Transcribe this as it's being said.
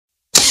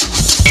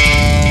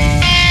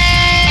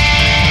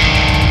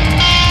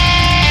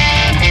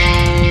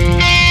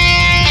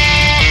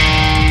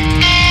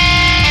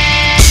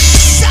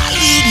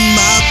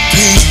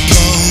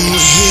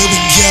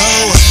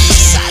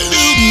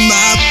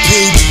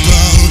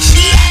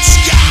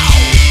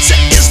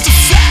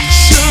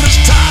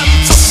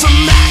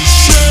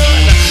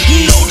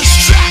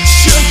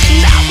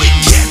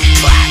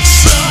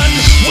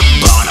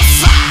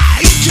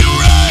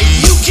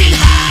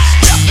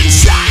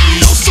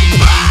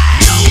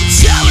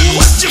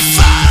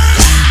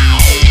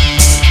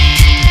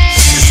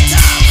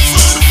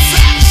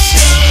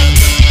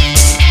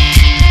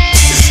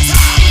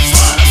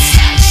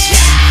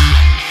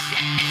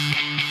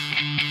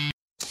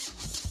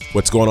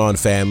What's going on,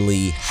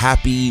 family?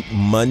 Happy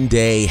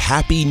Monday.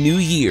 Happy New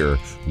Year.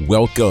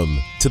 Welcome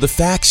to The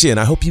Faction.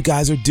 I hope you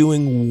guys are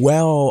doing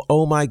well.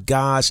 Oh my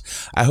gosh.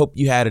 I hope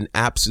you had an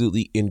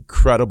absolutely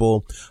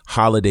incredible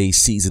holiday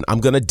season.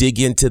 I'm going to dig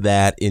into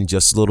that in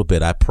just a little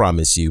bit. I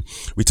promise you.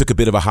 We took a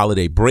bit of a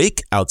holiday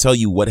break. I'll tell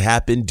you what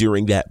happened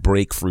during that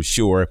break for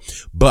sure.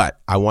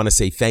 But I want to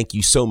say thank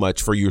you so much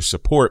for your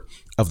support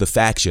of The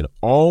Faction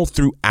all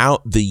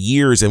throughout the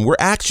years. And we're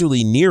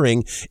actually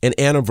nearing an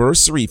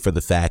anniversary for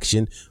The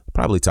Faction.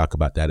 We'll probably talk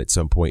about that at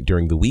some point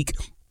during the week,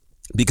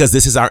 because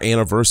this is our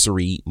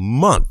anniversary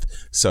month.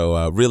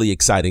 So really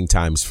exciting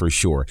times for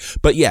sure.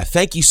 But yeah,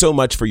 thank you so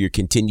much for your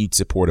continued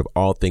support of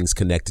all things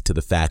connected to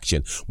The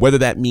Faction, whether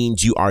that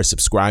means you are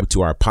subscribed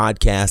to our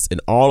podcast and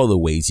all of the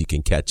ways you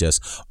can catch us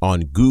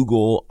on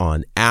Google,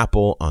 on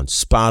Apple, on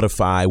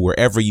Spotify,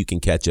 wherever you can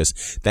catch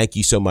us. Thank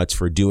you so much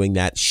for doing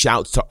that.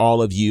 Shouts to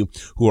all of you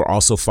who are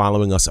also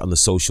following us on the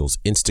socials,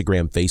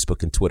 Instagram,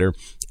 Facebook, and Twitter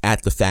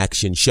at The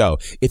Faction Show.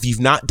 If you've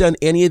not done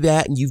any of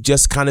that and you've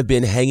just kind of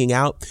been hanging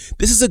out,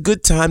 this is a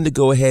good time to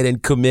go ahead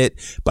and commit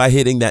by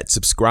hitting that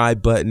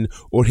subscribe button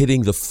or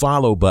hitting the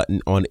follow button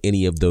on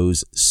any of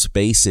those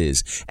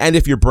spaces. And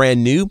if you're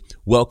brand new,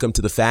 welcome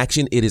to The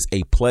Faction. It is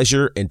a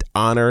pleasure and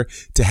honor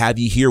to have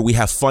you here. We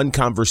have fun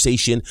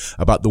conversation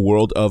about the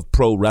world of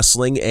pro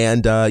wrestling,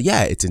 and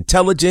it's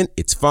intelligent,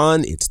 it's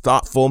fun, it's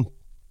thoughtful.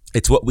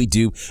 It's what we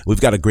do.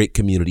 We've got a great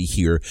community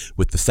here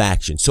with The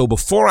Faction. So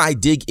before I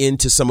dig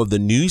into some of the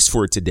news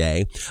for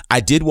today, I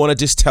did want to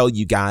just tell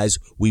you guys,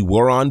 we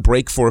were on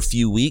break for a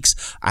few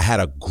weeks. I had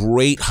a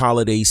great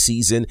holiday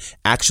season.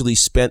 Actually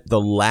spent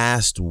the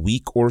last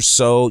week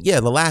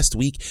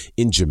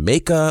in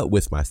Jamaica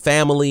with my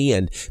family,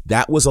 and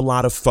that was a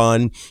lot of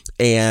fun.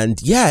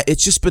 And yeah,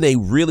 it's just been a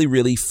really,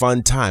 really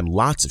fun time.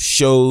 Lots of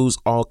shows,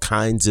 all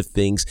kinds of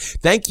things.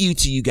 Thank you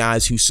to you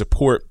guys who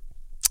support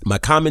my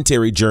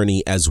commentary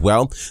journey as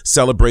well.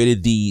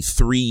 Celebrated the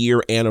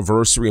 3-year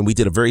anniversary, and we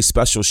did a very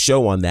special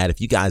show on that. If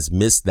you guys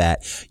missed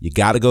that, you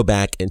got to go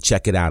back and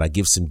check it out. I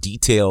give some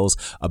details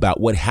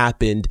about what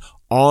happened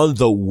on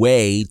the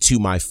way to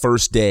my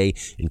first day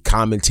in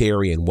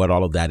commentary and what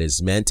all of that has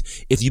meant.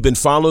 If you've been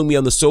following me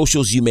on the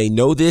socials, you may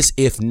know this.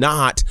 If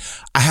not,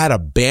 I had a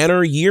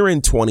banner year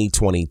in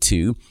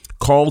 2022.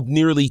 Called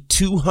nearly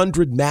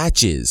 200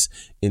 matches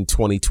in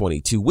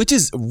 2022, which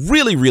is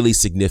really, really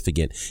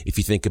significant if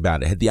you think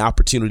about it. I had the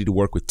opportunity to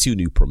work with 2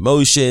 new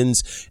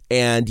promotions,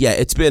 and yeah,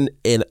 it's been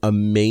an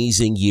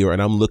amazing year,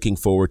 and I'm looking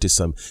forward to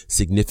some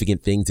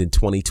significant things in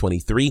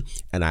 2023,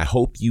 and I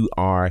hope you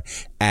are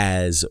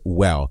as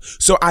well.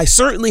 So I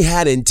certainly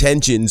had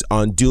intentions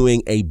on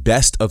doing a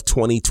best of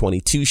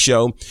 2022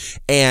 show,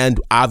 and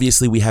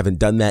obviously we haven't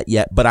done that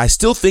yet, but I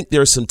still think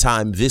there's some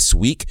time this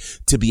week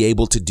to be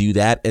able to do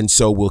that, and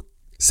so we'll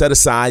set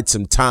aside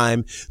some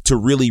time to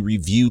really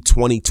review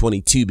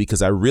 2022,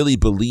 because I really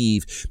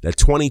believe that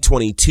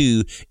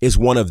 2022 is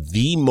one of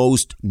the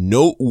most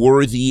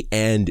noteworthy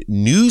and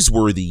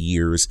newsworthy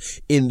years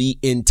in the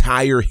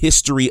entire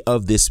history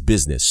of this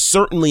business,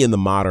 certainly in the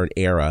modern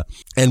era.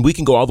 And we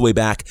can go all the way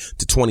back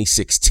to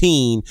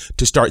 2016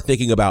 to start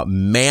thinking about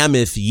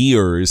mammoth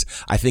years.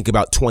 I think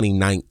about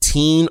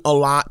 2019 a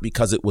lot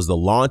because it was the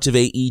launch of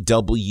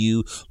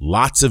AEW,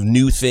 lots of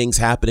new things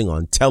happening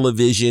on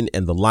television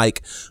and the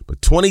like. But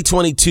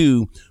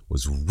 2022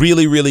 was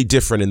really, really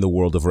different in the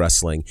world of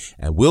wrestling.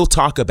 And we'll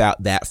talk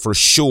about that for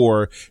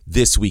sure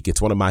this week.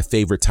 It's one of my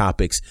favorite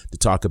topics to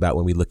talk about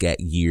when we look at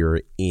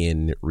year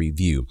in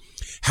review.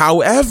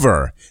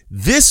 However,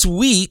 this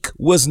week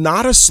was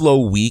not a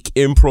slow week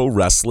in pro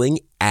wrestling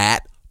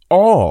at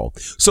all.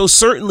 So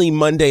certainly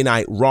Monday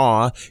Night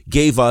Raw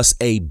gave us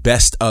a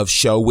best of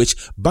show, which,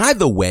 by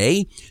the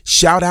way,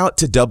 shout out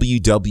to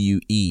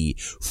WWE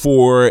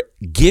for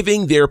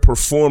giving their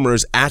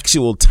performers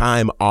actual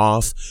time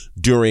off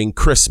during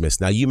Christmas.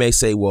 Now you may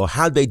say, well,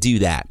 how'd they do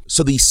that?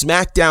 So the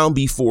SmackDown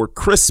before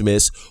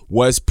Christmas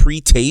was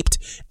pre-taped.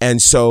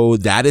 And so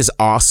that is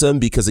awesome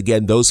because,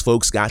 again, those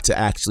folks got to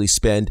actually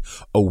spend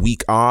a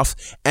week off.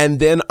 And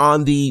then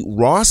on the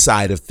Raw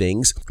side of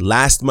things,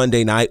 last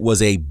Monday night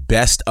was a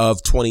best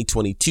of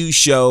 2022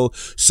 show.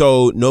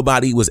 So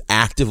nobody was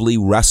actively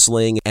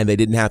wrestling and they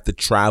didn't have to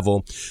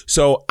travel.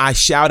 So I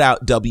shout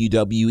out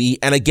WWE.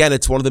 And again,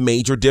 it's one of the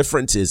major differences.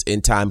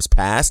 In times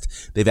past,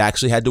 they've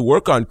actually had to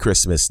work on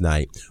Christmas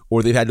night,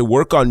 or they've had to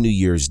work on New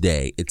Year's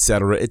Day,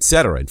 etc.,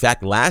 etc. In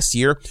fact, last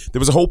year, there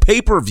was a whole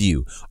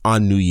pay-per-view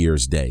on New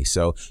Year's Day.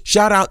 So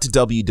shout out to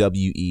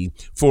WWE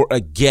for,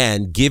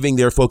 again, giving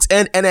their folks,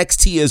 and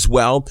NXT as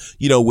well,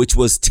 which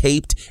was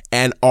taped,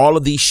 and all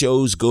of these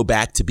shows go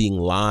back to being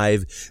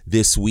live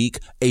this week.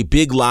 A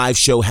big live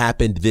show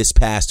happened this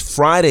past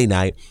Friday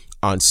night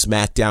on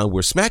SmackDown,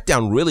 where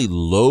SmackDown really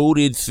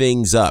loaded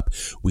things up.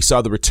 We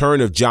saw the return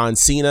of John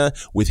Cena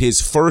with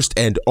his first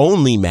and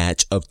only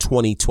match of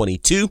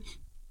 2022.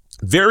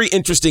 Very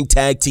interesting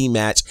tag team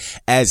match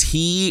as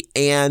he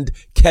and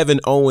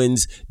Kevin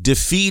Owens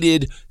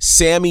defeated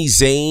Sami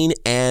Zayn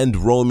and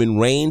Roman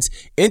Reigns.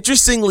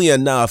 Interestingly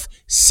enough,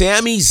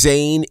 Sami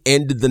Zayn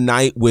ended the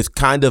night with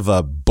kind of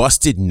a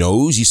busted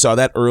nose. You saw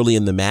that early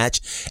in the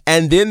match.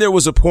 And then there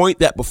was a point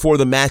that before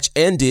the match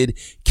ended,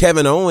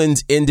 Kevin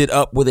Owens ended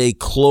up with a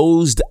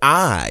closed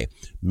eye.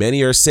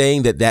 Many are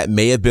saying that that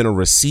may have been a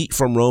receipt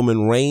from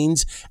Roman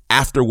Reigns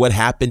after what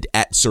happened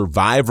at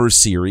Survivor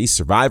Series.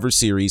 Survivor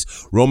Series,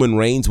 Roman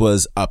Reigns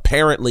was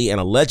apparently and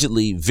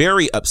allegedly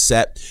very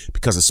upset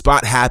because a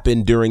spot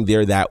happened during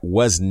there that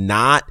was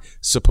not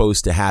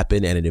supposed to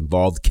happen, and it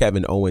involved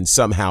Kevin Owens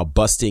somehow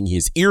busting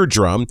his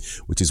eardrum,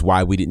 which is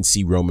why we didn't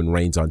see Roman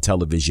Reigns on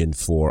television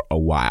for a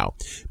while.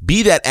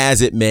 Be that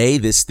as it may,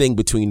 this thing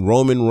between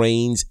Roman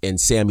Reigns and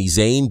Sami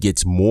Zayn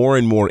gets more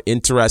and more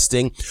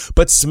interesting,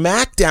 but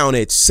SmackDown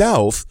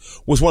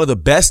itself was one of the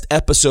best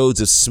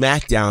episodes of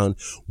SmackDown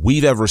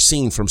we've ever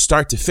seen from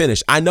start to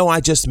finish. I know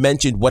I just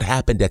mentioned what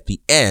happened at the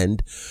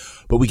end,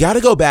 but we got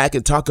to go back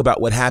and talk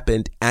about what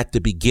happened at the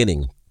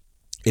beginning.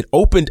 It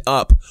opened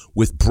up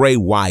with Bray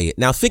Wyatt.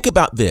 Now think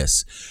about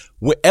this.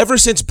 Ever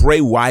since Bray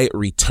Wyatt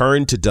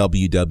returned to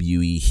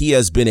WWE, he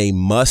has been a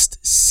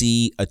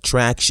must-see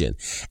attraction.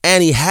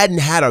 And he hadn't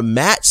had a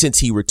match since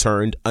he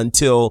returned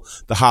until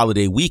the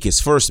holiday week. His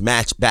first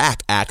match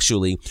back,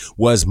 actually,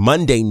 was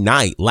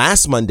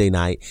last Monday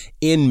night,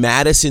 in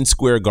Madison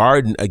Square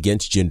Garden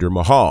against Jinder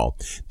Mahal.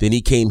 Then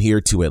he came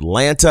here to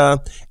Atlanta,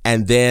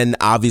 and then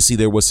obviously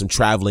there was some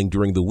traveling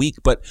during the week.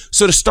 But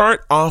so to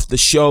start off the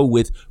show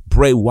with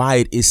Bray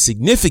Wyatt is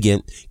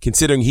significant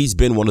considering he's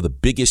been one of the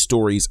biggest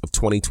stories of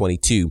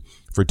 2022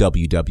 for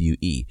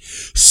WWE.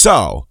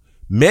 So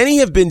many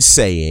have been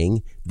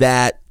saying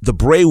that the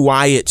Bray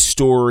Wyatt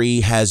story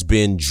has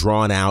been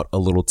drawn out a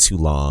little too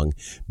long.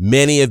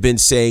 Many have been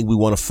saying we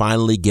want to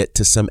finally get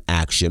to some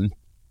action.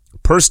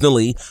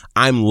 Personally,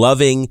 I'm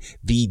loving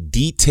the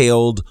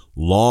detailed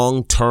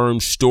long-term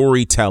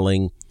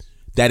storytelling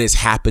that is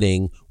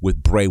happening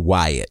with Bray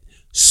Wyatt.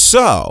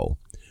 So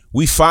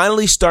we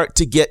finally start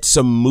to get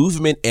some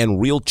movement and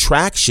real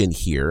traction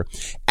here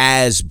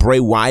as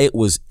Bray Wyatt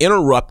was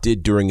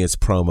interrupted during his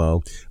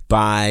promo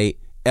by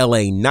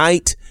LA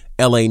Knight.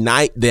 LA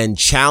Knight then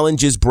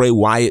challenges Bray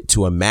Wyatt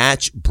to a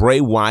match.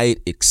 Bray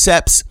Wyatt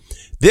accepts.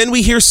 Then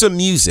we hear some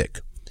music.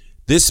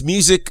 This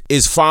music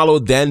is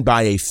followed then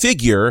by a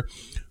figure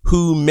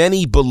who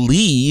many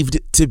believed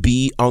to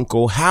be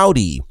Uncle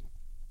Howdy.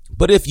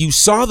 But if you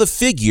saw the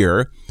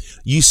figure,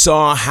 you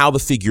saw how the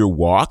figure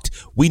walked.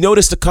 We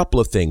noticed a couple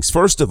of things.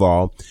 First of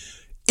all,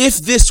 if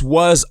this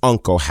was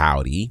Uncle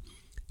Howdy,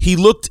 he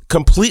looked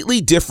completely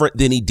different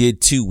than he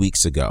did 2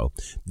 weeks ago.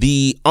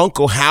 The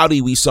Uncle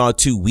Howdy we saw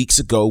 2 weeks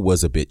ago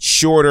was a bit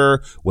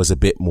shorter, was a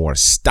bit more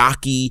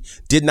stocky,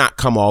 did not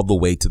come all the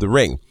way to the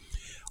ring.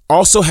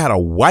 Also had a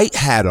white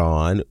hat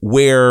on,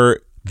 where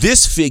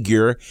this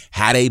figure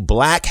had a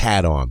black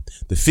hat on.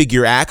 The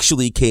figure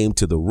actually came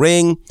to the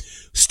ring,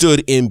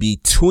 stood in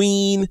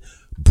between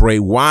Bray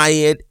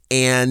Wyatt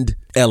and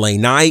LA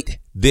Knight,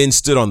 then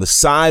stood on the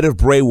side of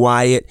Bray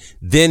Wyatt,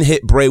 then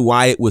hit Bray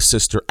Wyatt with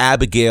Sister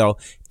Abigail.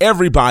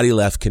 Everybody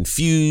left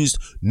confused.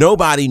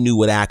 Nobody knew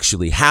what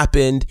actually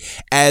happened.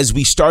 As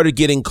we started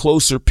getting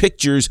closer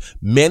pictures,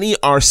 many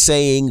are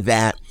saying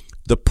that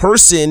the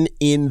person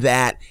in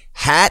that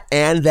hat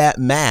and that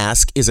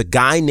mask is a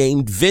guy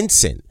named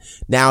Vincent.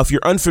 Now, if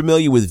you're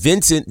unfamiliar with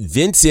Vincent,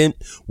 Vincent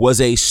was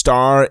a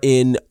star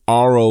in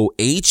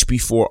ROH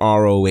before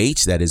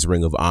ROH, that is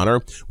Ring of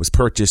Honor, was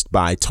purchased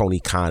by Tony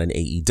Khan and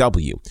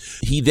AEW.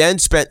 He then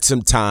spent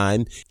some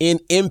time in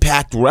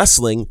Impact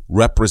Wrestling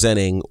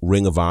representing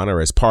Ring of Honor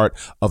as part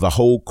of the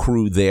whole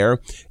crew there.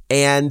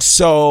 And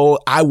so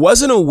I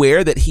wasn't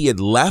aware that he had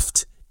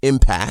left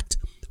Impact,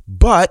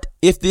 but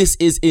if this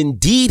is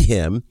indeed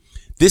him,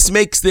 this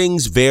makes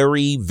things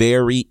very,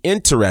 very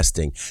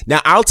interesting. Now,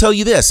 I'll tell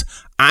you this.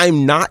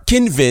 I'm not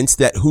convinced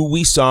that who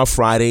we saw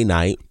Friday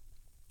night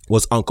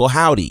was Uncle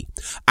Howdy.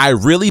 I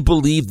really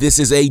believe this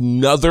is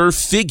another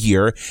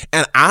figure,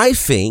 and I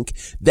think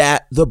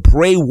that the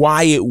Bray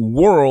Wyatt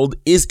world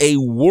is a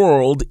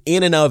world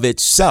in and of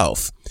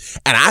itself.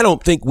 And I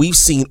don't think we've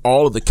seen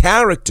all of the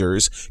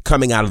characters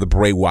coming out of the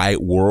Bray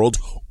Wyatt world,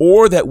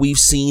 or that we've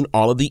seen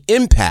all of the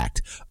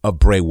impact of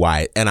Bray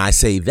Wyatt. And I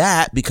say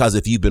that because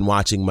if you've been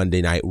watching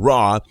Monday Night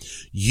Raw,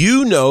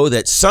 you know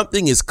that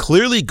something is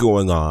clearly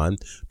going on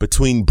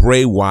between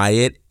Bray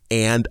Wyatt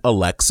and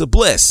Alexa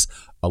Bliss.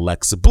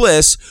 Alexa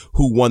Bliss,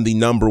 who won the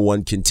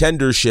 #1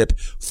 contendership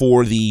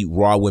for the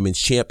Raw Women's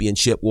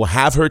Championship, will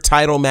have her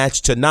title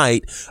match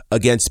tonight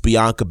against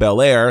Bianca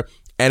Belair.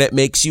 And it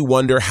makes you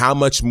wonder how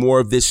much more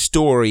of this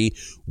story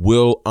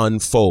will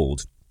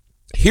unfold.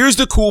 Here's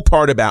the cool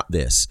part about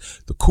this.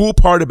 The cool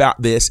part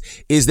about this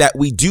is that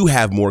we do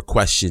have more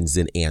questions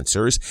than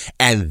answers.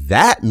 And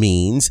that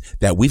means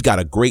that we've got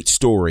a great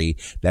story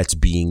that's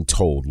being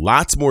told.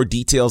 Lots more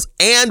details.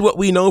 And what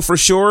we know for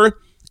sure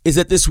is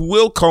that this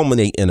will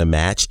culminate in a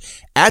match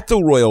at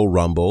the Royal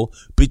Rumble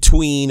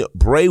between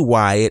Bray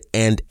Wyatt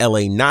and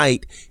LA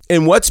Knight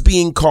in what's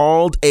being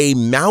called a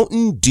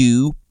Mountain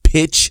Dew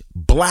Pitch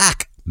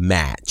Black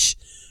match.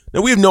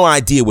 Now, we have no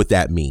idea what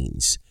that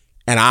means.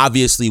 And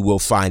obviously, we'll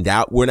find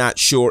out. We're not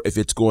sure if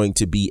it's going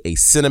to be a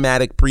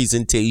cinematic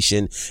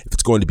presentation, if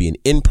it's going to be an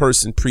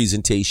in-person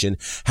presentation,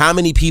 how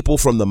many people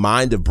from the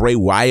mind of Bray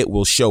Wyatt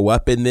will show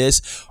up in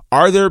this.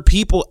 Are there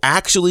people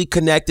actually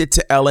connected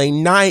to LA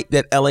Knight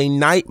that LA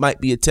Knight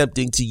might be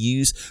attempting to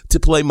use to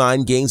play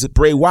mind games with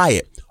Bray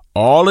Wyatt?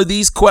 All of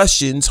these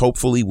questions,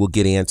 hopefully, will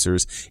get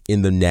answers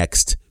in the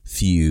next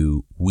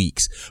few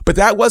weeks. But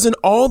that wasn't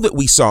all that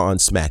we saw on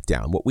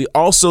SmackDown. What we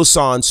also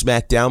saw on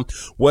SmackDown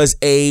was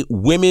a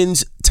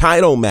women's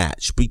title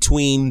match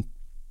between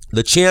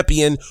the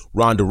champion,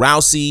 Ronda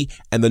Rousey,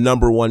 and the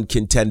number one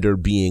contender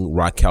being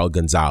Raquel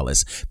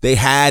Gonzalez. They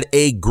had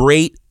a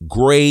great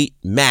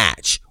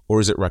match. Or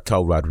is it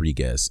Raquel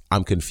Rodriguez?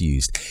 I'm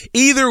confused.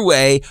 Either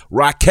way,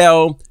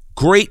 Raquel,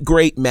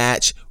 great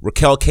match.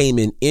 Raquel came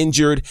in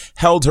injured,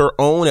 held her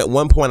own. At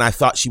one point, I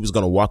thought she was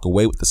going to walk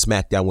away with the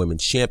SmackDown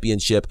Women's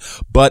Championship,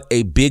 but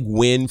a big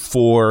win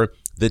for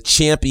the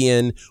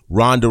champion,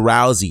 Ronda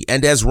Rousey.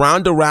 And as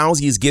Ronda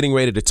Rousey is getting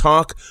ready to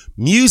talk,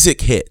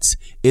 music hits.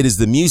 It is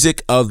the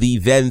music of the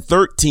then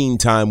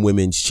 13-time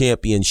women's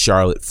champion,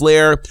 Charlotte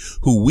Flair,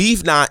 who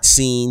we've not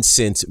seen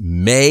since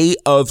May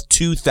of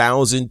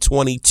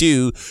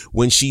 2022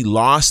 when she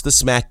lost the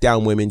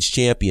SmackDown Women's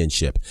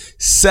Championship.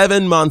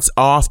 7 months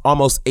off,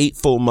 almost 8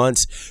 full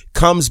months,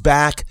 comes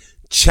back,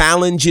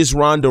 challenges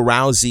Ronda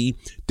Rousey,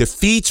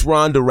 defeats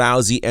Ronda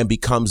Rousey, and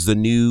becomes the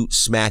new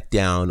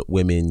SmackDown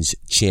Women's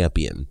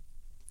Champion.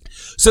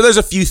 So there's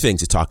a few things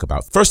to talk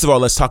about. First of all,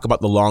 let's talk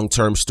about the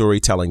long-term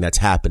storytelling that's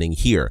happening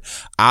here.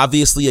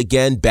 Obviously,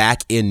 again,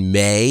 back in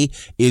May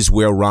is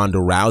where Ronda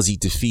Rousey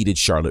defeated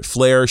Charlotte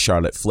Flair.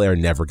 Charlotte Flair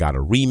never got a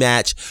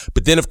rematch.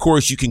 But then, of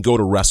course, you can go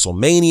to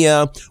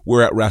WrestleMania,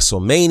 where at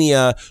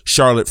WrestleMania,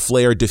 Charlotte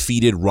Flair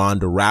defeated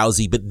Ronda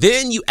Rousey. But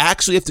then you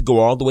actually have to go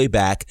all the way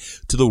back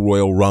to the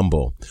Royal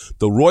Rumble.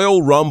 The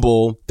Royal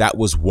Rumble that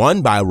was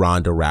won by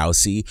Ronda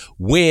Rousey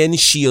when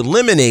she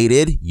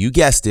eliminated, you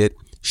guessed it,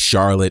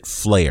 Charlotte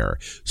Flair.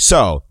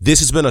 So this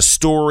has been a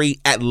story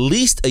at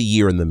least a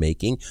year in the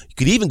making. You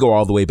could even go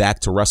all the way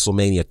back to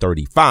WrestleMania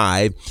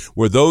 35,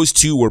 where those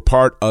two were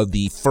part of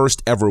the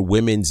first ever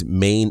women's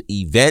main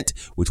event,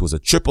 which was a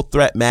triple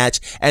threat match.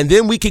 And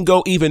then we can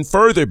go even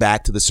further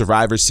back to the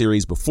Survivor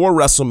Series before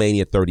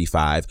WrestleMania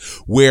 35,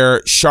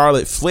 where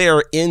Charlotte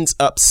Flair ends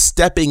up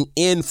stepping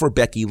in for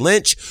Becky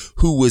Lynch,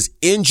 who was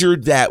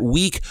injured that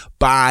week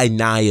by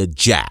Nia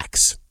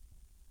Jax.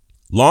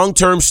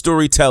 Long-term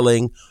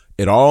storytelling.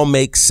 It all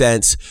makes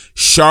sense.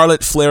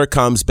 Charlotte Flair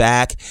comes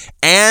back.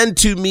 And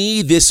to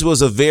me, this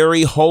was a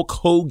very Hulk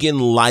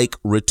Hogan-like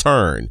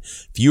return.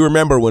 If you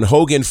remember when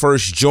Hogan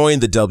first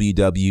joined the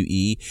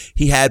WWE,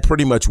 he had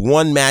pretty much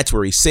one match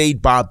where he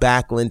saved Bob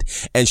Backlund,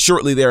 and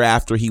shortly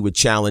thereafter, he would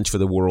challenge for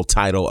the world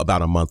title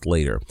about a month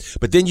later.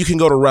 But then you can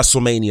go to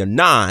WrestleMania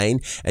 9,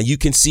 and you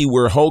can see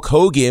where Hulk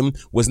Hogan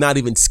was not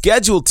even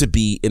scheduled to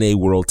be in a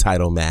world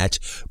title match.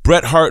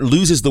 Bret Hart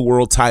loses the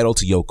world title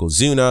to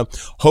Yokozuna.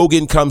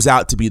 Hogan comes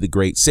out to be the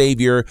great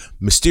savior,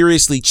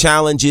 mysteriously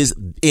challenges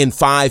in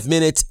 5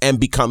 minutes, and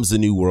becomes the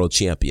new world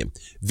champion.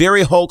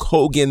 Very Hulk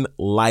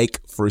Hogan-like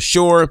for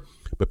sure,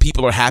 but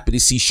people are happy to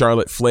see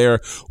Charlotte Flair.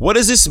 What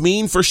does this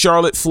mean for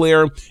Charlotte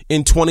Flair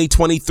in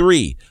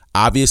 2023?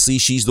 Obviously,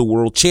 she's the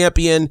world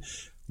champion.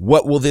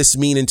 What will this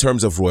mean in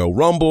terms of Royal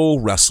Rumble,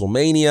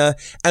 WrestleMania,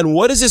 and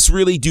what does this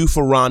really do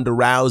for Ronda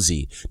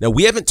Rousey? Now,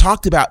 we haven't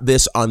talked about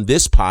this on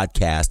this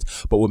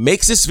podcast, but what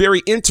makes this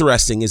very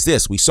interesting is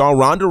this. We saw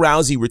Ronda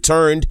Rousey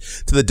returned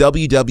to the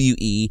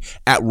WWE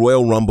at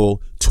Royal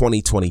Rumble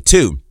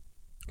 2022.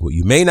 What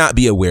you may not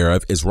be aware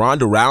of is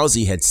Ronda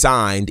Rousey had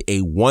signed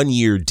a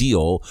 1-year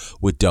deal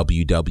with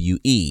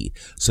WWE.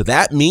 So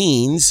that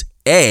means,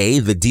 A,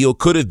 the deal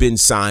could have been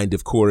signed,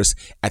 of course,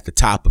 at the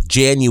top of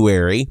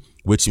January,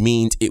 which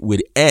means it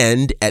would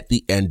end at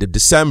the end of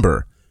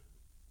December,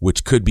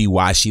 which could be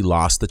why she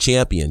lost the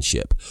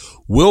championship.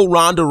 Will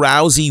Ronda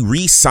Rousey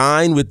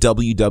re-sign with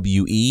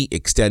WWE,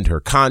 extend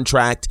her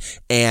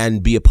contract,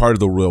 and be a part of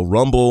the Royal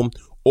Rumble?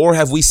 Or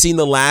have we seen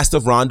the last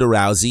of Ronda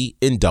Rousey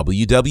in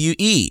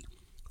WWE?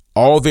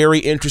 All very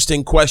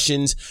interesting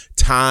questions.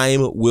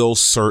 Time will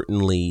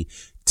certainly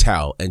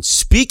tell. And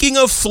speaking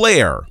of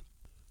Flair,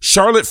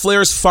 Charlotte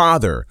Flair's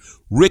father,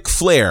 Ric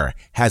Flair,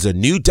 has a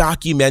new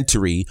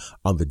documentary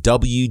on the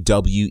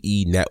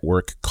WWE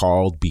network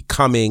called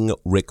Becoming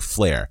Ric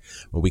Flair.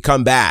 When we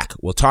come back,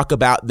 we'll talk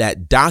about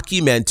that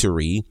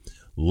documentary,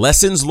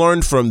 lessons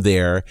learned from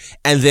there,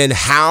 and then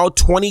how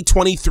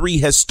 2023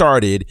 has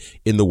started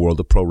in the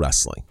world of pro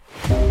wrestling.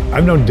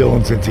 I've known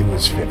Dylan since he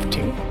was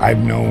 15. I've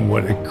known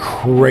what a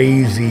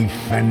crazy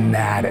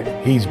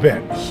fanatic he's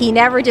been. He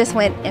never just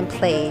went and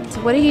played.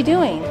 So what are you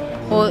doing?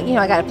 Well,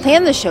 I got to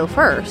plan the show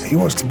first. He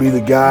wants to be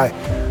the guy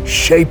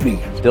shaping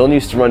it. Dylan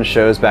used to run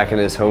shows back in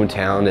his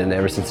hometown, and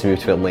ever since he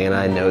moved to Atlanta,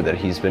 I know that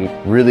he's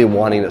been really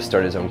wanting to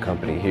start his own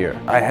company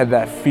here. I had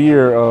that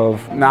fear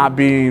of not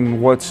being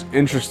what's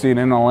interesting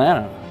in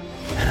Atlanta.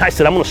 I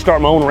said, I'm going to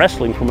start my own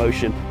wrestling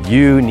promotion.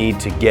 You need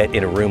to get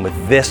in a room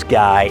with this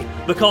guy.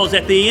 Because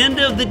at the end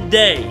of the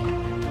day,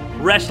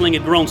 wrestling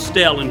had grown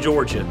stale in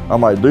Georgia.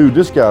 I'm like, dude,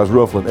 this guy's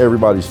ruffling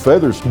everybody's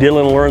feathers.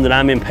 Dylan learned that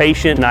I'm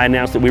impatient, and I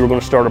announced that we were going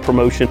to start a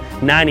promotion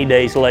 90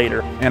 days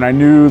later. And I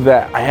knew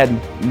that I had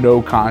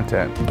no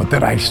content. But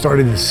then I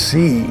started to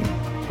see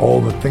all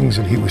the things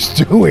that he was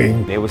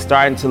doing. They were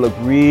starting to look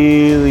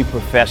really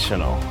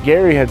professional.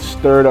 Gary had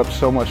stirred up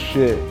so much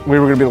shit. We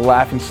were gonna be the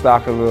laughing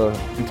stock of the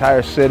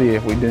entire city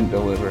if we didn't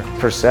deliver.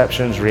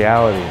 Perception's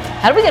reality.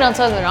 How did we get on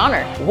Southern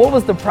Honor? What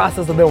was the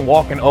process of them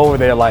walking over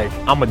there like,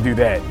 I'm gonna do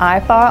that? I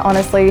thought,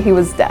 honestly, he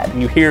was dead.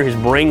 You hear his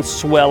brain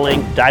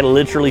swelling. I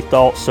literally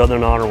thought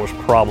Southern Honor was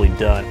probably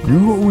done.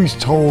 You always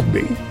told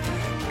me,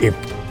 if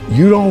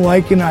you don't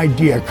like an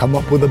idea, come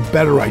up with a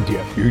better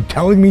idea. You're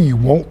telling me you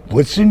won't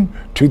listen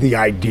to the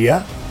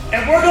idea?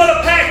 And we're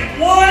gonna pack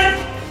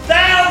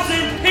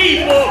 1,000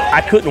 people!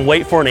 I couldn't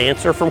wait for an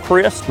answer from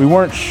Chris. We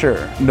weren't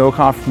sure. No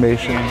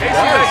confirmation.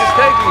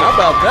 How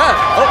about that?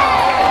 Oh,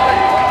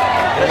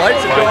 the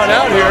lights are going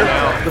out here.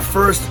 The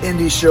first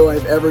indie show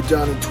I've ever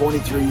done in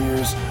 23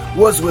 years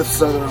was with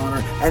Southern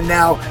Honor, and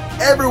now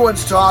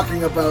everyone's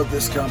talking about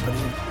this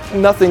company.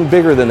 Nothing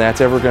bigger than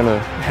that's ever gonna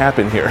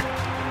happen here.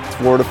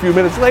 A few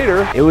minutes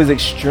later, it was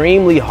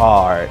extremely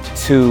hard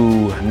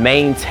to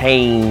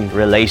maintain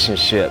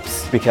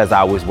relationships because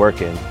I was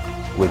working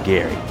with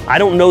Gary. I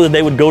don't know that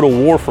they would go to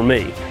war for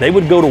me. They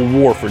would go to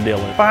war for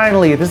Dylan.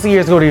 Finally, this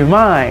year's going to be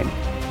mine.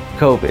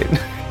 COVID.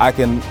 I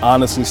can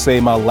honestly say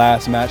my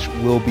last match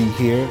will be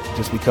here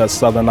just because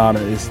Southern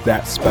Honor is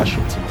that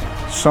special to me.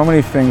 So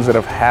many things that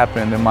have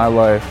happened in my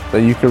life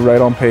that you could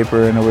write on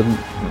paper and it would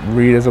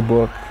read as a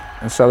book.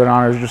 And Southern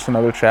Honor is just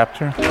another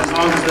chapter. As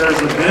long as there's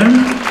a them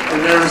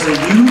and there's a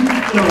you,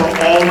 there will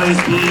always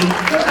be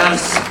the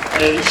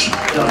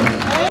SHW.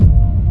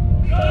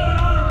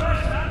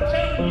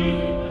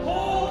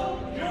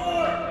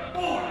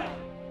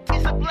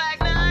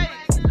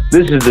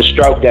 This is the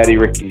Stroke Daddy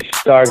Ricky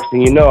Starks,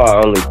 and you know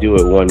I only do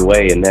it one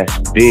way, and that's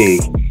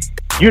big.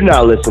 You're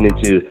not listening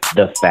to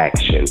The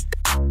Faction.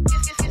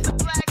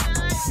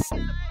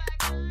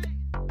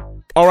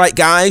 All right,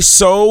 guys.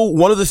 So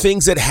one of the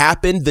things that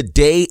happened the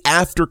day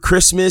after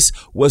Christmas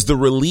was the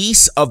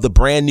release of the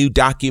brand new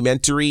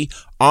documentary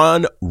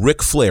on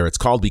Ric Flair. It's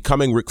called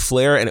Becoming Ric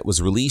Flair, and it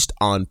was released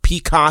on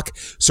Peacock.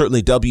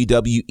 Certainly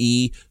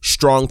WWE,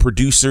 strong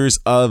producers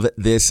of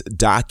this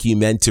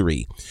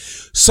documentary.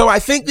 So I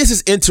think this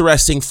is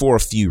interesting for a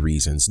few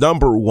reasons.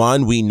 Number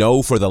one, we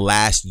know for the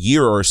last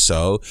year or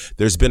so,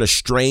 there's been a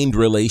strained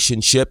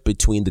relationship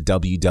between the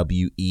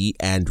WWE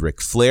and Ric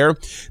Flair.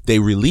 They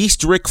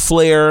released Ric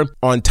Flair.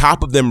 On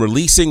top of them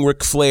releasing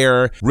Ric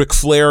Flair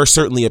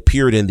certainly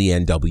appeared in the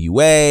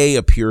NWA,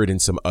 appeared in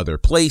some other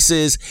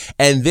places,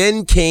 and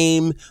then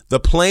came the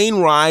Plane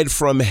Ride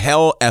from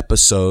Hell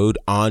episode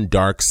on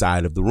Dark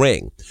Side of the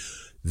Ring.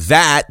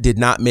 That did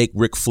not make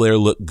Ric Flair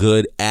look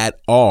good at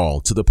all,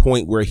 to the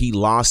point where he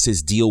lost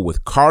his deal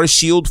with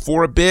CarShield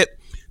for a bit.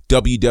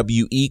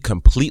 WWE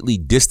completely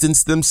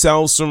distanced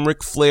themselves from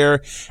Ric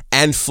Flair,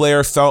 and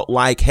Flair felt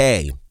like,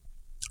 hey,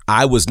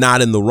 I was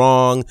not in the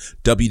wrong.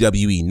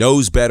 WWE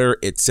knows better,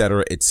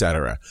 etc.,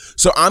 etc.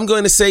 So I'm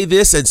going to say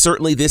this, and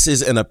certainly this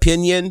is an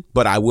opinion,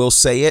 but I will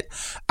say it.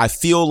 I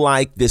feel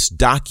like this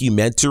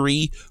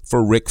documentary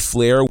for Ric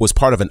Flair was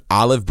part of an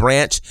olive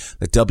branch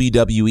that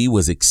WWE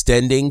was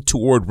extending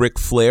toward Ric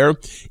Flair.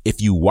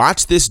 If you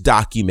watch this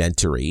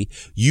documentary,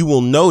 you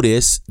will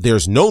notice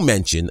there's no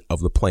mention of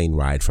the Plane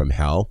Ride from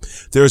Hell.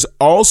 There's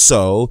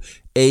also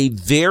a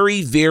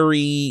very,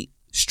 very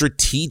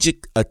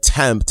strategic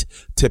attempt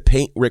to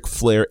paint Ric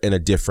Flair in a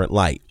different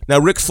light. Now,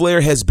 Ric Flair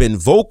has been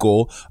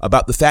vocal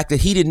about the fact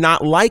that he did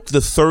not like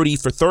the 30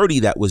 for 30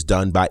 that was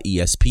done by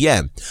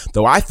ESPN,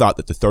 though I thought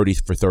that the 30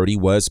 for 30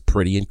 was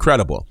pretty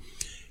incredible.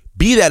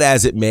 Be that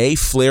as it may,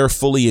 Flair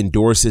fully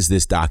endorses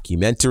this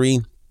documentary.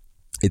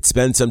 It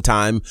spends some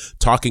time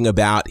talking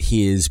about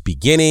his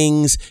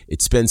beginnings.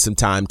 It spends some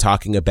time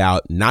talking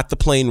about not the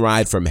plane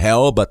ride from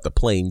hell, but the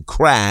plane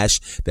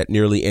crash that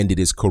nearly ended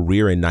his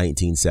career in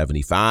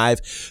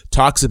 1975.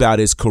 Talks about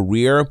his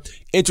career.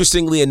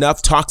 Interestingly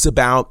enough, talks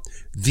about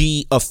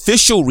the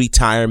official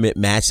retirement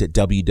match that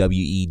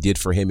WWE did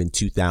for him in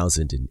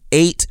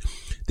 2008.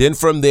 Then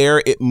from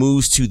there, it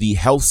moves to the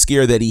health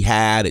scare that he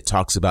had. It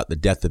talks about the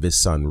death of his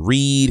son,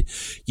 Reed,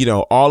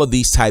 all of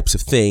these types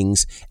of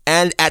things.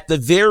 And at the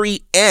very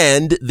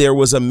end, there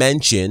was a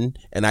mention,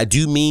 and I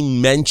do mean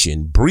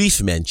mention,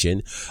 brief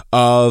mention,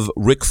 of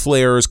Ric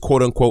Flair's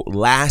quote unquote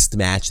last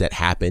match that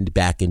happened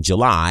back in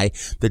July,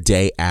 the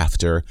day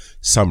after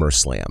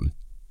SummerSlam.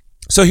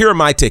 So here are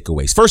my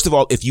takeaways. First of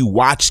all, if you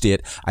watched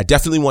it, I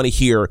definitely want to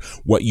hear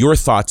what your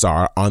thoughts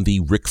are on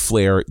the Ric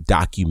Flair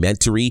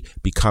documentary,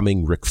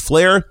 Becoming Ric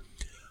Flair.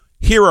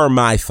 Here are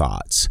my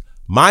thoughts.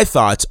 My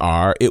thoughts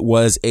are it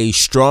was a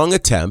strong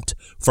attempt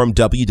from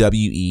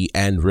WWE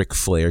and Ric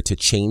Flair to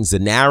change the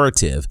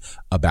narrative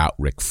about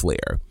Ric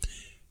Flair.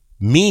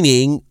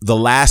 Meaning the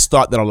last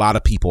thought that a lot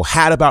of people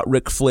had about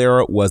Ric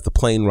Flair was the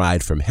plane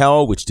ride from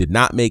hell, which did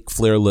not make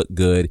Flair look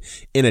good.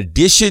 In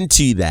addition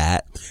to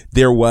that,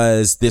 there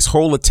was this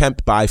whole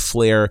attempt by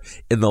Flair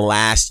in the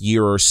last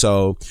year or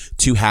so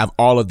to have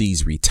all of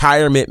these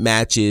retirement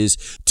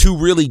matches to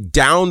really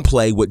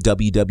downplay what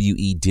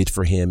WWE did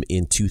for him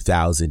in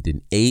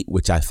 2008,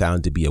 which I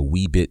found to be a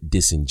wee bit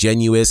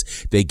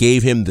disingenuous. They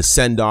gave him the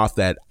send-off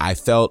that I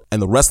felt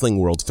and the wrestling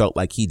world felt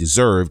like he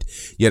deserved,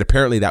 yet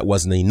apparently that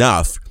wasn't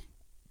enough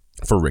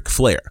for Ric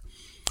Flair.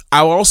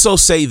 I'll also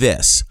say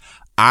this.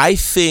 I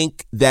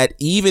think that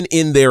even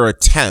in their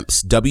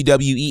attempts,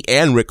 WWE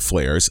and Ric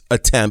Flair's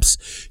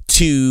attempts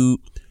to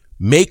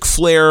make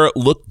Flair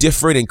look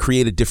different and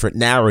create a different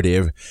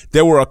narrative,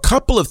 there were a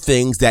couple of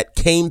things that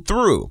came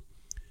through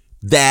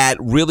that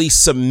really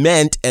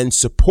cement and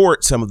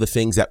support some of the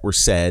things that were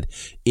said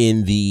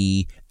in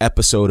the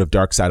episode of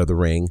Dark Side of the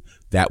Ring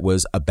that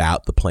was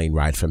about the plane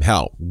ride from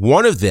hell.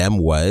 One of them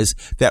was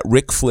that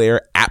Ric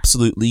Flair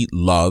absolutely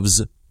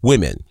loves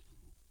women.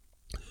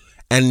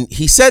 And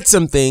he said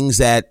some things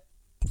that,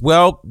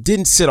 well,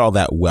 didn't sit all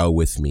that well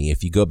with me.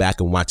 If you go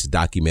back and watch the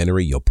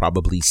documentary, you'll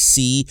probably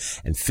see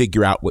and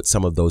figure out what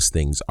some of those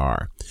things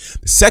are.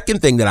 The second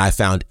thing that I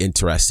found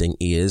interesting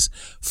is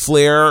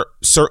Flair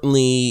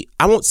certainly,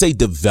 I won't say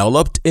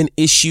developed an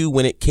issue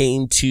when it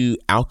came to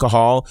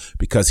alcohol,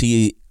 because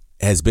he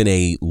has been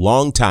a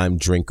longtime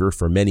drinker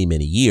for many,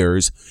 many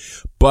years.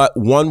 But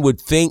one would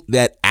think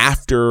that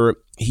after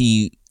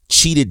he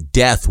cheated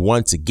death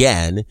once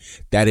again,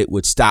 that it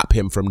would stop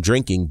him from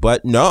drinking.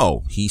 But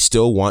no, he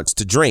still wants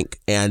to drink.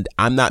 And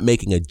I'm not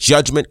making a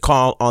judgment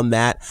call on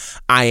that.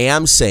 I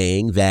am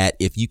saying that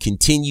if you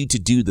continue to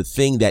do the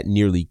thing that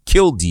nearly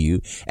killed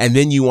you, and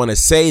then you want to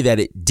say that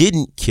it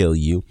didn't kill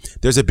you,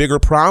 there's a bigger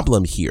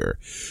problem here.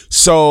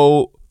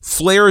 So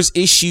Flair's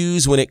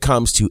issues when it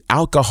comes to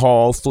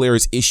alcohol,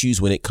 Flair's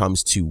issues when it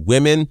comes to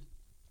women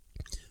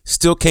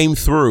still came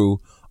through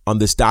on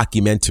this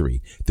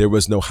documentary. There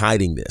was no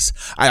hiding this.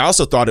 I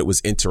also thought it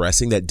was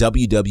interesting that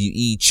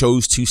WWE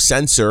chose to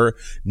censor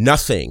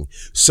nothing.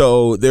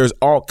 So there's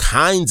all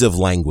kinds of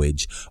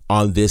language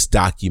on this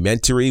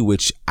documentary,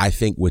 which I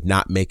think would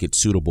not make it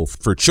suitable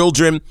for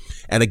children.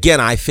 And again,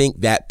 I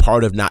think that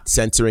part of not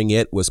censoring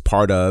it was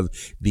part of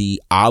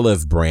the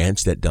olive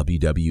branch that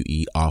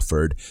WWE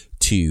offered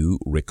to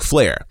Ric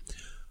Flair.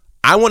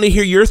 I want to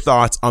hear your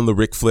thoughts on the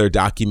Ric Flair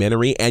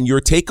documentary and your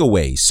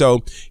takeaways. So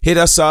hit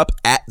us up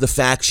at The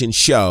Faction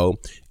Show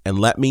and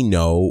let me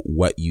know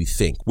what you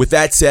think. With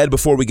that said,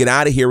 before we get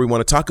out of here, we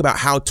want to talk about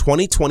how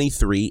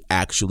 2023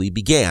 actually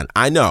began.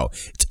 I know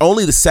it's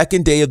only the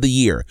second day of the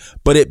year,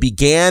 but it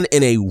began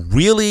in a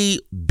really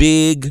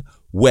big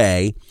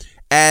way,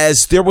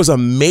 as there was a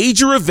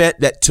major event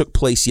that took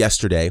place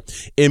yesterday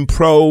in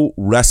Pro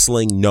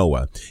Wrestling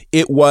Noah.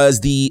 It was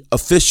the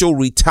official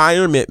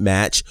retirement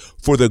match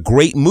for the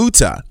Great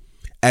Muta,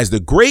 as the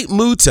Great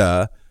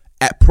Muta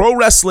at Pro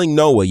Wrestling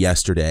Noah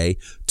yesterday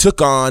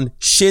took on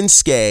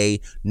Shinsuke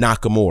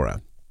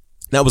Nakamura.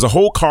 Now, it was a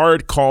whole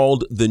card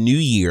called The New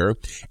Year,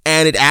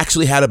 and it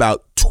actually had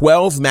about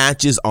 12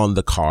 matches on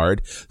the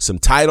card. Some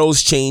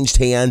titles changed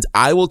hands.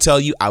 I will tell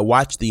you, I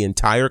watched the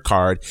entire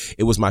card.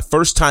 It was my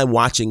first time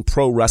watching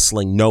Pro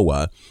Wrestling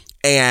Noah,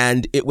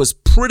 and it was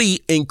pretty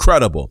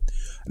incredible.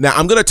 Now,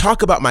 I'm going to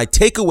talk about my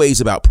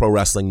takeaways about Pro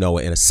Wrestling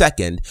Noah in a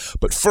second,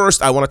 but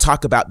first, I want to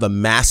talk about the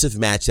massive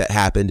match that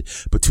happened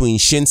between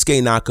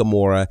Shinsuke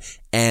Nakamura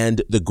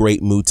and the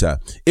Great Muta.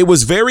 It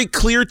was very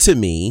clear to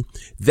me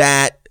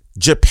that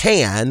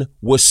Japan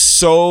was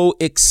so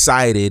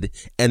excited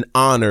and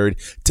honored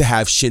to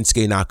have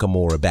Shinsuke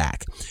Nakamura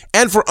back.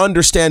 And for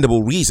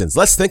understandable reasons.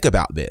 Let's think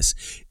about this.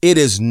 It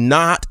is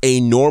not a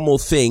normal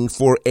thing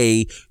for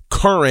a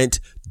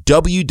current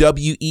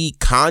WWE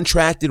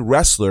contracted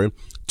wrestler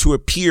to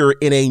appear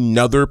in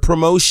another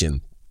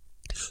promotion.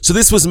 So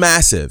this was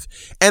massive.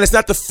 And it's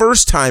not the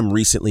first time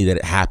recently that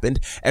it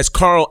happened, as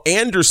Carl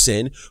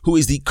Anderson, who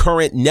is the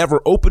current never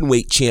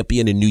openweight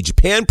champion in New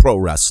Japan Pro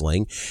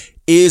Wrestling,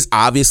 is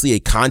obviously a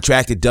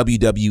contracted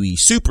WWE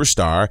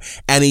superstar,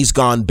 and he's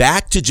gone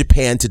back to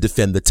Japan to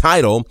defend the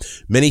title.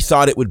 Many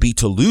thought it would be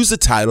to lose the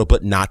title,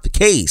 but not the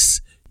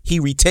case.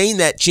 He retained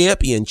that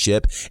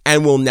championship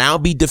and will now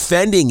be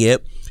defending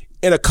it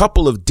in a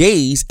couple of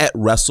days at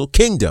Wrestle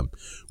Kingdom,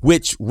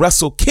 which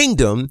Wrestle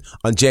Kingdom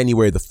on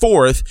January the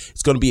 4th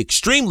is going to be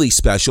extremely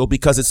special,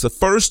 because it's the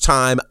first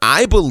time,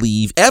 I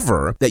believe,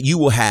 ever that you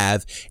will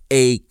have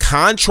a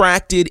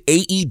contracted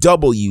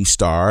AEW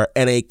star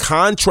and a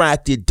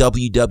contracted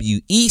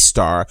WWE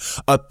star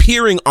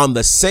appearing on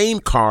the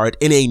same card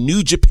in a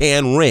New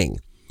Japan ring,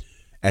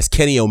 as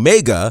Kenny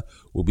Omega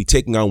will be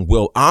taking on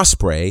Will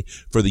Ospreay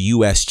for the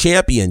U.S.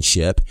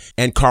 Championship,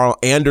 and Carl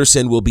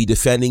Anderson will be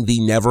defending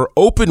the Never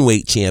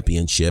Openweight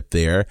Championship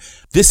there.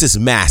 This is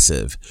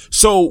massive.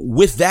 So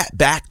with that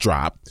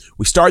backdrop,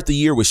 we start the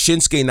year with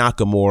Shinsuke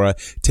Nakamura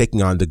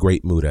taking on the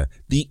Great Muta.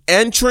 The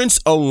entrance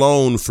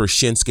alone for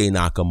Shinsuke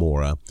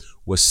Nakamura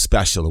was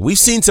special. And we've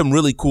seen some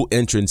really cool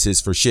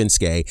entrances for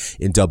Shinsuke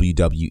in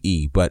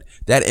WWE, but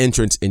that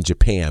entrance in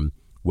Japan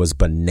was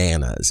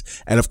bananas.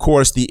 And of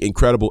course, the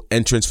incredible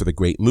entrance for the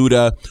Great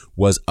Muta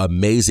was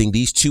amazing.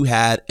 These two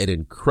had an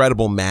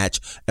incredible match,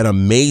 an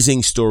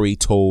amazing story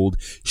told.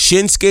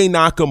 Shinsuke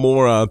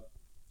Nakamura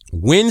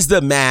wins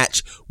the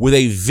match with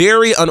a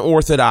very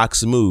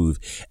unorthodox move,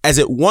 as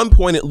at one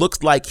point it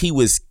looked like he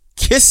was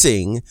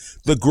kissing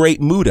the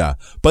Great Muta,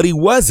 but he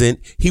wasn't.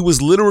 He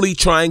was literally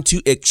trying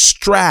to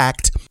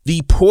extract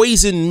the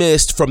poison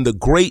mist from the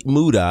Great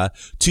Muta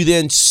to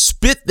then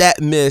spit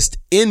that mist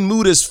in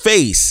Muta's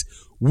face,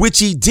 which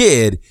he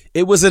did.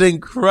 It was an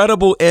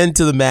incredible end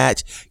to the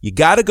match. You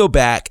got to go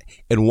back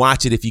and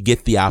watch it if you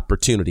get the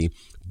opportunity.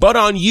 But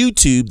on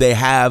YouTube, they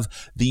have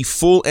the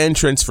full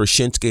entrance for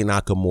Shinsuke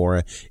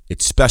Nakamura.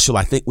 It's special.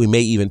 I think we may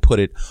even put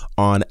it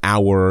on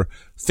our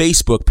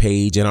Facebook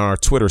page and our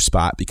Twitter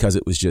spot because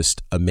it was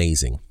just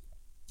amazing.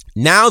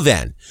 Now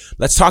then,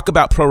 let's talk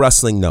about Pro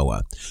Wrestling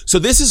Noah. So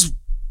this is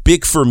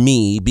big for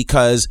me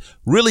because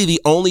really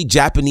the only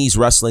Japanese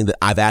wrestling that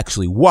I've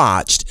actually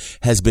watched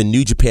has been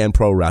New Japan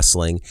Pro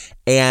Wrestling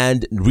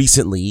and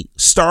recently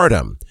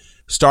Stardom.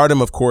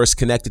 Stardom, of course,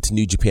 connected to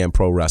New Japan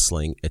Pro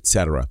Wrestling,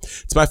 etc.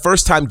 It's my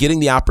first time getting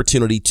the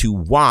opportunity to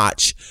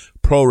watch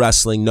Pro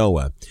Wrestling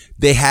Noah.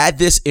 They had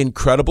this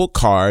incredible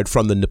card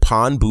from the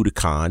Nippon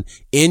Budokan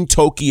in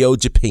Tokyo,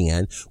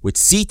 Japan, which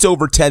seats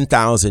over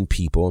 10,000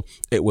 people.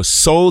 It was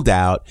sold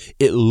out.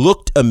 It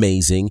looked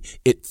amazing.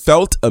 It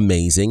felt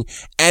amazing.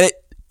 And it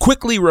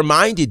quickly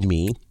reminded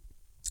me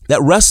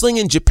that wrestling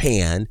in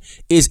Japan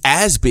is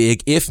as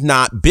big, if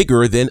not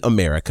bigger, than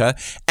America.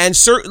 And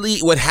certainly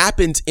what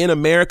happens in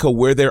America,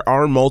 where there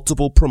are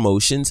multiple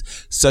promotions,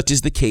 such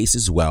is the case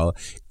as well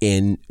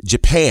in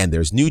Japan.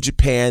 There's New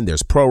Japan,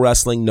 there's Pro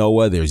Wrestling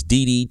Noah, there's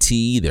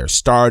DDT, there's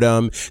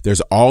Stardom,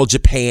 there's All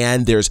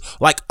Japan, there's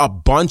like a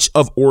bunch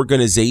of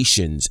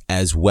organizations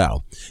as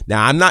well.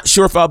 Now, I'm not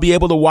sure if I'll be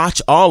able to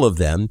watch all of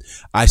them.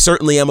 I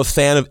certainly am a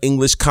fan of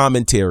English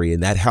commentary,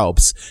 and that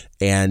helps.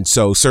 And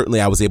so certainly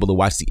I was able to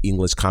watch the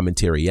English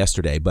commentary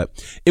yesterday, but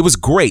it was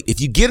great. If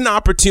you get an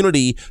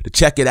opportunity to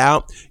check it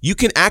out, you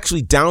can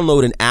actually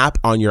download an app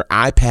on your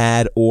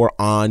iPad or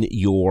on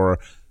your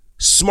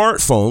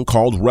smartphone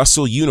called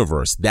Wrestle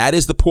Universe. That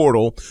is the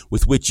portal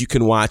with which you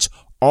can watch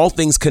all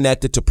things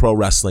connected to Pro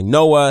Wrestling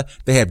Noah.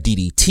 They have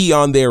DDT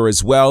on there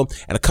as well,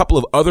 and a couple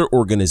of other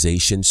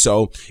organizations.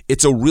 So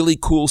it's a really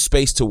cool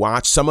space to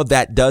watch. Some of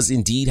that does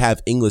indeed have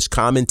English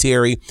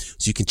commentary,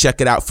 so you can check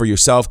it out for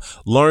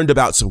yourself. Learned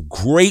about some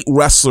great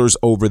wrestlers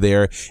over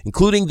there,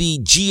 including the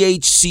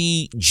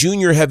GHC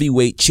Junior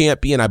Heavyweight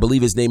Champion. I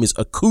believe his name is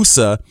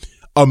Akusa.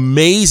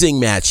 Amazing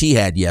match he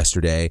had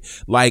yesterday.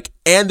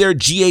 And their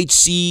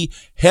GHC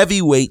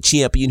Heavyweight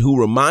Champion,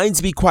 who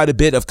reminds me quite a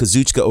bit of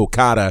Kazuchika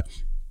Okada.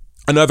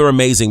 Another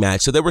amazing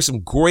match. So there were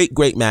some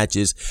great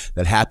matches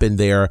that happened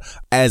there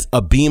as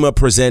Abema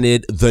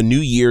presented the new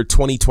year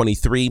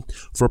 2023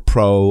 for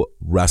Pro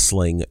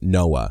Wrestling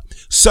Noah.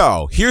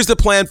 So here's the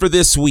plan for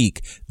this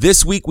week.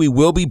 This week we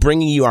will be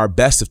bringing you our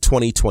best of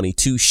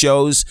 2022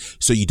 shows,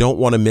 so you don't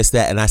want to miss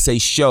that. And I say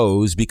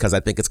shows because I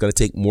think it's going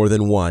to take more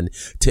than one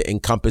to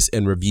encompass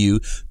and review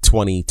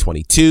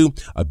 2022.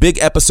 A big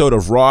episode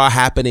of Raw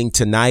happening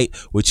tonight,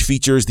 which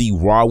features the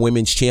Raw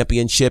Women's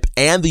Championship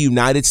and the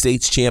United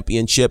States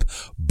Championship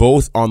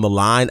both on the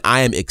line.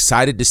 I am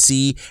excited to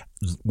see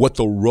what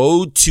the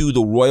road to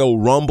the Royal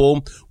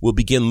Rumble will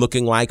begin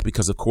looking like,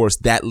 because of course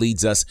that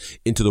leads us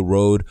into the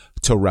road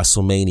to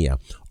WrestleMania.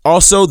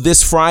 Also,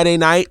 this Friday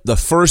night, the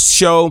first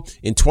show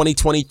in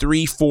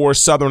 2023 for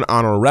Southern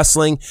Honor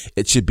Wrestling.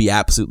 It should be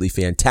absolutely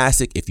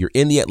fantastic. If you're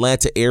in the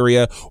Atlanta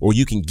area or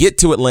you can get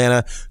to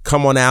Atlanta,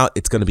 come on out.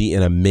 It's going to be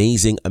an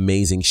amazing,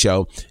 amazing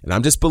show. And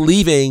I'm just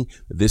believing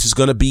that this is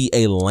going to be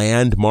a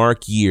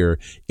landmark year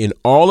in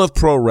all of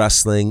pro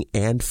wrestling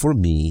and for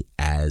me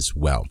as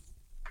well.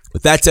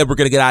 With that said, we're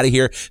going to get out of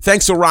here.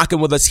 Thanks for rocking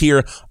with us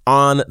here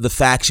on The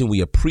Faction. We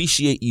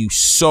appreciate you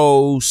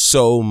so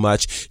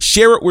much.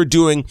 Share what we're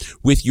doing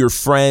with your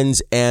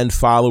friends and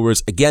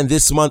followers. Again,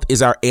 this month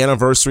is our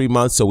anniversary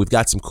month, so we've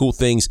got some cool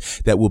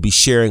things that we'll be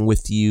sharing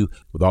with you.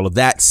 With all of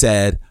that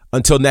said,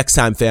 until next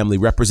time, family,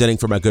 representing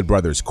for my good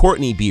brothers,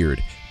 Courtney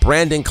Beard,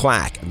 Brandon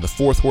Clack, and the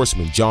Fourth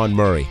Horseman, John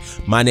Murray,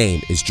 my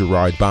name is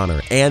Gerard Bonner,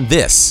 and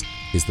this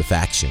is The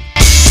Faction.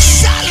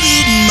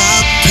 Salute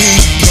my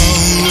people.